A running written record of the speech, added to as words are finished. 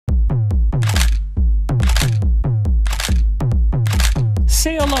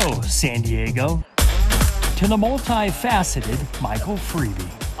hello, San Diego, to the multifaceted Michael Freeby.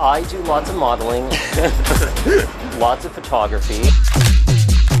 I do lots of modeling, lots of photography.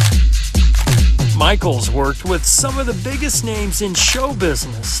 Michael's worked with some of the biggest names in show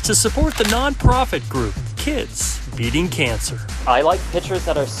business to support the nonprofit group Kids Beating Cancer. I like pictures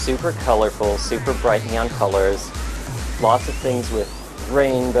that are super colorful, super bright neon colors, lots of things with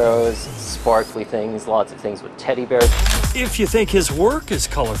rainbows, sparkly things, lots of things with teddy bears. If you think his work is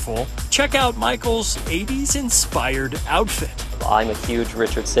colorful, check out Michael's 80s inspired outfit. I'm a huge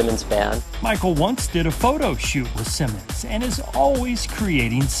Richard Simmons fan. Michael once did a photo shoot with Simmons and is always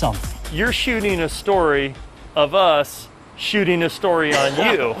creating something. You're shooting a story of us shooting a story on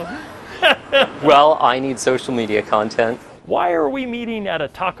you. Well, I need social media content. Why are we meeting at a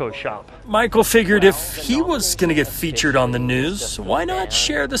taco shop? Michael figured if he was going to get featured on the news, why not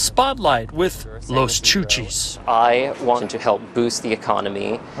share the spotlight with Los Chuchis? I want to help boost the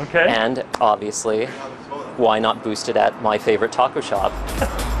economy. Okay. And obviously, why not boost it at my favorite taco shop?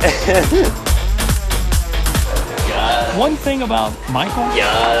 One thing about Michael,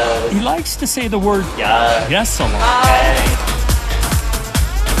 Yes. he likes to say the word Yes. a lot.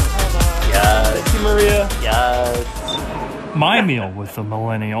 Yes. Thank you, Maria. Yes. My meal with the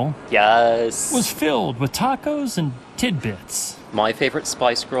millennial Yes. was filled with tacos and tidbits. My favorite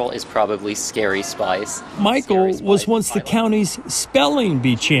Spice Girl is probably Scary Spice. Michael Scary Spice. was once the county's spelling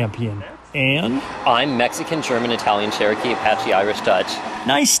bee champion. And I'm Mexican, German, Italian, Cherokee, Apache, Irish, Dutch.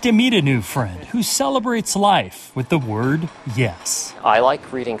 nice to meet a new friend who celebrates life with the word yes. I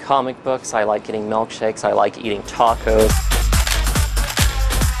like reading comic books, I like getting milkshakes, I like eating tacos.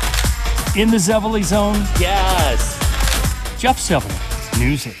 In the Zevely-zone, Yes! Jeff Zevely,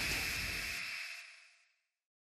 News 8.